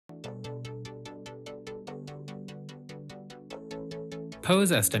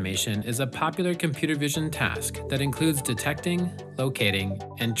Pose estimation is a popular computer vision task that includes detecting, locating,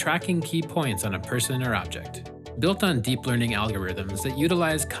 and tracking key points on a person or object. Built on deep learning algorithms that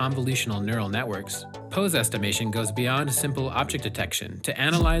utilize convolutional neural networks, pose estimation goes beyond simple object detection to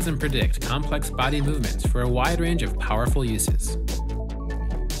analyze and predict complex body movements for a wide range of powerful uses.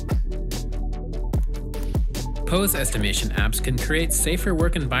 Pose estimation apps can create safer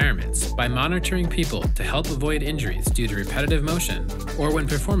work environments by monitoring people to help avoid injuries due to repetitive motion or when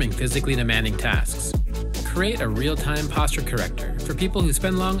performing physically demanding tasks. Create a real-time posture corrector for people who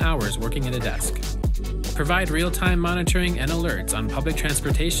spend long hours working at a desk. Provide real-time monitoring and alerts on public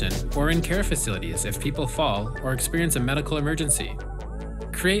transportation or in care facilities if people fall or experience a medical emergency.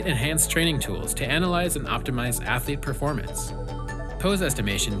 Create enhanced training tools to analyze and optimize athlete performance. Pose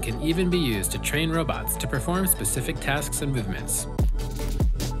estimation can even be used to train robots to perform specific tasks and movements.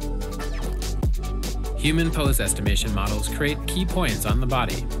 Human pose estimation models create key points on the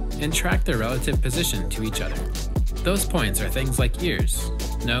body and track their relative position to each other. Those points are things like ears,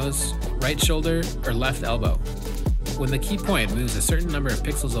 nose, right shoulder, or left elbow. When the key point moves a certain number of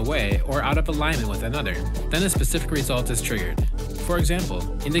pixels away or out of alignment with another, then a specific result is triggered. For example,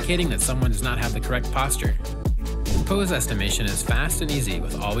 indicating that someone does not have the correct posture. Pose estimation is fast and easy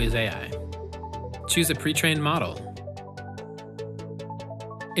with alwaysAI. Choose a pre-trained model.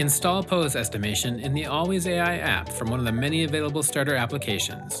 Install pose estimation in the alwaysAI app from one of the many available starter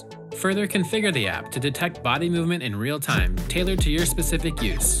applications. Further configure the app to detect body movement in real time, tailored to your specific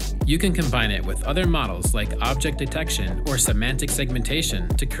use. You can combine it with other models like object detection or semantic segmentation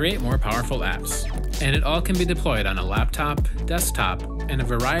to create more powerful apps. And it all can be deployed on a laptop, desktop, and a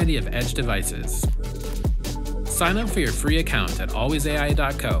variety of edge devices. Sign up for your free account at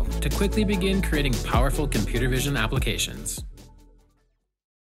alwaysai.co to quickly begin creating powerful computer vision applications.